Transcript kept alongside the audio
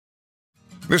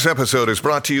This episode is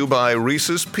brought to you by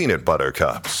Reese's Peanut Butter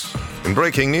Cups. In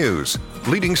breaking news,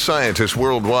 leading scientists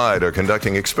worldwide are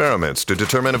conducting experiments to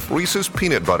determine if Reese's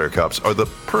Peanut Butter Cups are the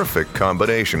perfect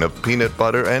combination of peanut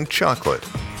butter and chocolate.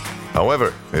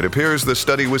 However, it appears the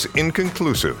study was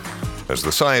inconclusive, as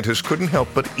the scientists couldn't help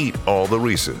but eat all the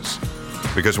Reese's.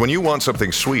 Because when you want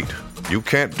something sweet, you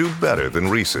can't do better than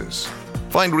Reese's.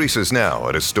 Find Reese's now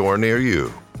at a store near you.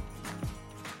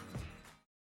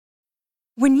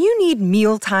 When you need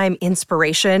mealtime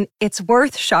inspiration, it's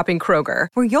worth shopping Kroger,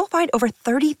 where you'll find over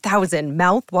 30,000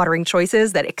 mouth-watering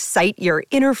choices that excite your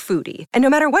inner foodie. And no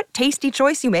matter what tasty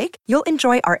choice you make, you'll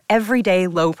enjoy our everyday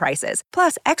low prices,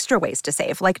 plus extra ways to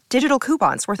save, like digital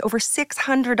coupons worth over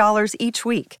 $600 each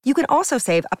week. You can also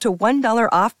save up to $1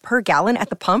 off per gallon at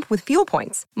the pump with fuel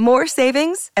points. More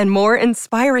savings and more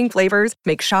inspiring flavors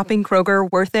make shopping Kroger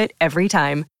worth it every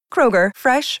time. Kroger,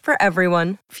 fresh for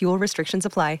everyone. Fuel restrictions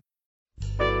apply.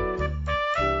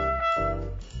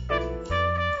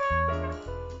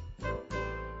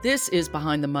 This is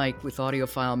Behind the Mic with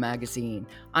AudioFile Magazine.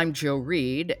 I'm Joe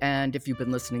Reed, and if you've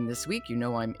been listening this week, you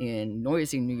know I'm in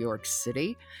noisy New York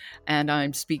City, and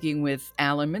I'm speaking with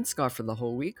Alan Minskoff for the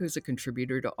whole week, who's a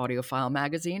contributor to AudioFile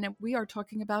Magazine, and we are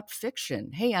talking about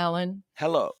fiction. Hey, Alan.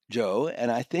 Hello, Joe,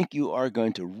 and I think you are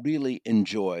going to really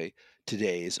enjoy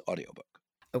today's audiobook.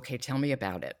 Okay, tell me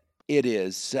about it. It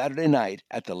is Saturday Night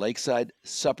at the Lakeside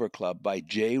Supper Club by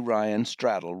J. Ryan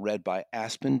Stradal, read by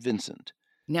Aspen Vincent.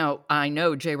 Now, I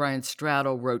know J. Ryan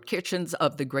Stradal wrote Kitchens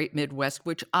of the Great Midwest,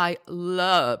 which I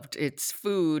loved. It's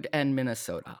food and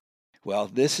Minnesota. Well,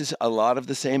 this is a lot of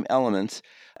the same elements,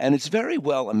 and it's very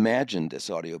well imagined, this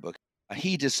audiobook.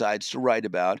 He decides to write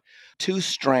about two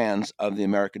strands of the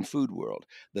American food world,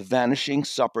 the vanishing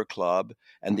supper club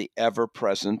and the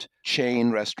ever-present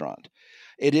chain restaurant.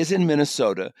 It is in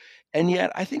Minnesota, and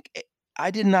yet I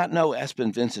did not know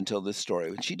Aspen Vincent until this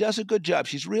story. She does a good job.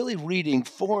 She's really reading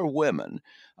four women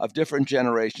of different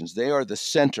generations. They are the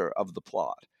center of the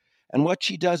plot. And what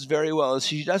she does very well is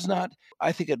she does not,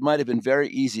 I think it might have been very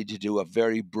easy to do a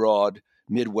very broad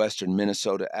Midwestern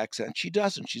Minnesota accent. She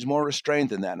doesn't. She's more restrained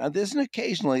than that. Now, there's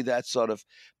occasionally that sort of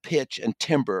pitch and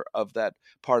timbre of that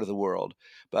part of the world.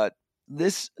 But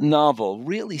this novel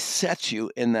really sets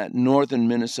you in that northern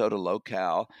Minnesota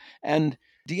locale and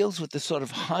deals with the sort of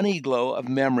honey glow of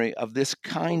memory of this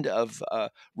kind of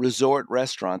resort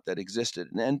restaurant that existed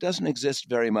and doesn't exist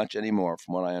very much anymore,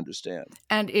 from what I understand.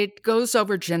 And it goes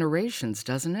over generations,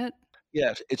 doesn't it?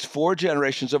 Yes, it's four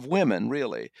generations of women,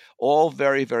 really, all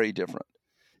very, very different.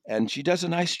 And she does a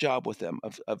nice job with them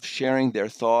of sharing their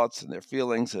thoughts and their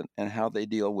feelings and how they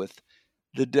deal with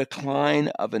the decline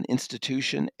of an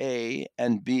institution, A,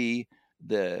 and B,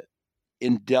 the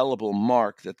indelible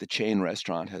mark that the chain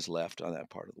restaurant has left on that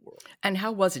part of the world. And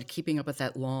how was it keeping up with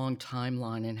that long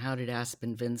timeline, and how did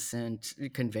Aspen Vincent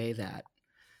convey that?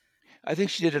 I think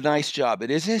she did a nice job.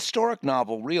 It is a historic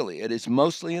novel, really. It is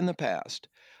mostly in the past.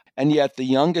 And yet the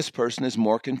youngest person is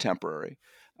more contemporary.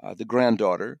 The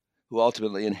granddaughter, who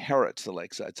ultimately inherits the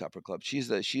Lakeside Supper Club, she's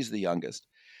the youngest.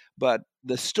 But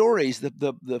the stories,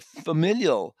 the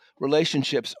familial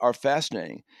relationships are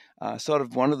fascinating. Sort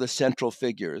of one of the central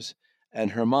figures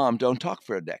and her mom don't talk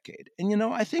for a decade. And,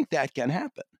 I think that can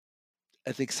happen.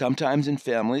 I think sometimes in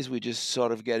families, we just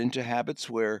sort of get into habits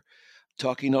where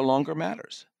talking no longer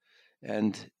matters.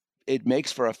 And it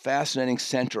makes for a fascinating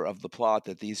center of the plot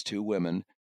that these two women,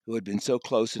 who had been so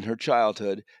close in her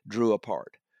childhood, drew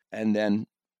apart. And then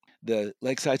the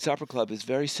Lakeside Supper Club is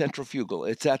very centrifugal.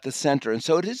 It's at the center. And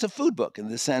so it is a food book in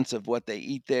the sense of what they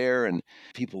eat there and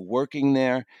people working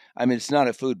there. I mean, it's not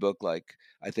a food book like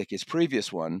I think his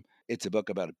previous one. It's a book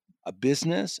about a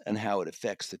business and how it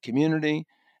affects the community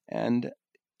and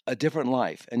a different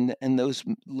life and those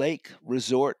lake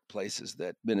resort places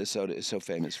that Minnesota is so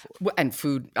famous for. And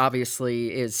food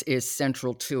obviously is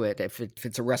central to it if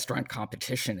it's a restaurant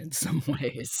competition in some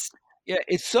ways. Yeah,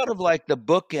 it's sort of like the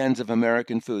bookends of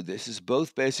American food. This is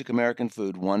both basic American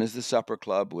food. One is the supper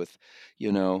club with,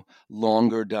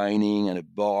 longer dining and a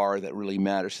bar that really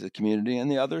matters to the community.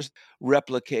 And the other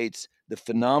replicates the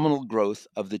phenomenal growth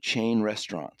of the chain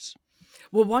restaurants.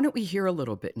 Well, why don't we hear a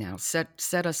little bit now?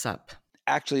 Set us up.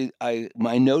 Actually,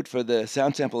 my note for the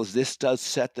sound sample is this does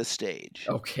set the stage.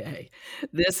 Okay.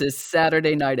 This is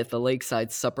Saturday Night at the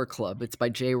Lakeside Supper Club. It's by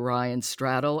J. Ryan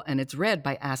Stradal, and it's read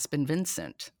by Aspen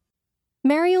Vincent.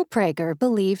 Mariel Prager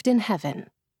believed in heaven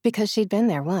because she'd been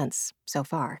there once, so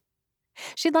far.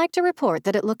 She'd like to report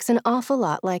that it looks an awful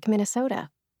lot like Minnesota.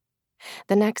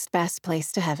 The next best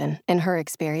place to heaven, in her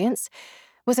experience,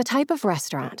 was a type of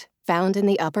restaurant found in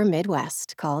the upper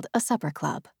Midwest called a supper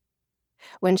club.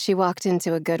 When she walked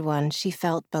into a good one, she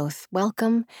felt both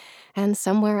welcome and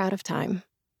somewhere out of time.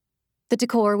 The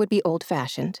decor would be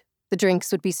old-fashioned, the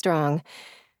drinks would be strong,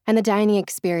 and the dining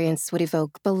experience would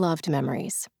evoke beloved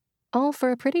memories, all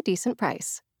for a pretty decent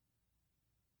price.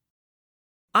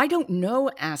 I don't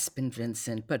know Aspen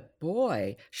Vincent, but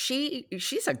boy,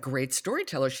 she's a great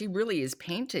storyteller. She really is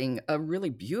painting a really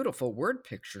beautiful word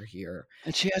picture here.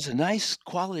 And she has a nice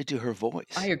quality to her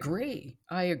voice. I agree.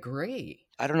 I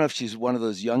don't know if she's one of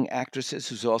those young actresses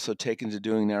who's also taken to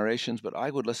doing narrations, but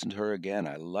I would listen to her again.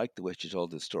 I like the way she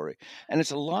told the story. And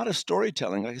it's a lot of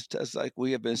storytelling. Like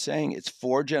we have been saying, it's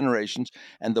 4 generations,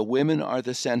 and the women are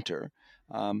the center.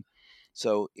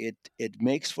 So it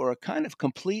makes for a kind of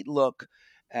complete look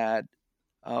at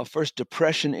first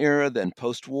Depression era, then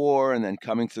post-war, and then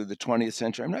coming through the 20th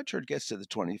century. I'm not sure it gets to the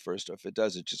 21st, or if it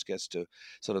does, it just gets to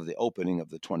sort of the opening of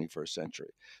the 21st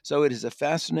century. So it is a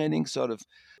fascinating sort of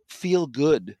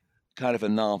feel-good kind of a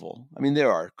novel. I mean,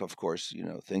 there are, of course,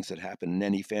 things that happen in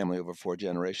any family over 4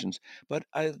 generations, but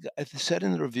I said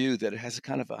in the review that it has a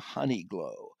kind of a honey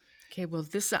glow. Okay, well,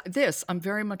 this I'm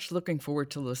very much looking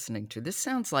forward to listening to. This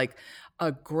sounds like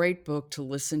a great book to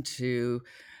listen to,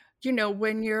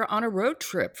 when you're on a road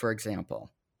trip, for example.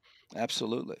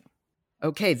 Absolutely.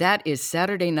 Okay, that is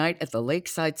Saturday Night at the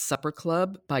Lakeside Supper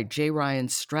Club by J. Ryan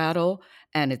Stradal,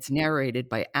 and it's narrated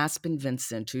by Aspen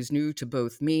Vincent, who's new to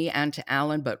both me and to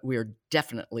Alan, but we're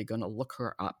definitely going to look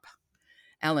her up.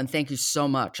 Alan, thank you so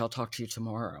much. I'll talk to you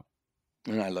tomorrow.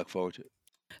 And I look forward to it.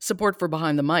 Support for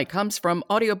Behind the Mic comes from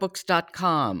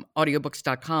audiobooks.com.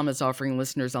 Audiobooks.com is offering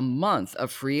listeners a month of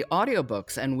free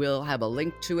audiobooks, and we'll have a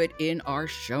link to it in our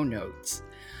show notes.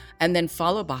 And then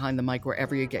follow Behind the Mic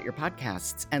wherever you get your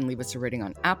podcasts and leave us a rating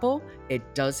on Apple. It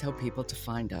does help people to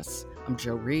find us. I'm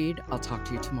Jo Reed. I'll talk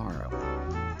to you tomorrow.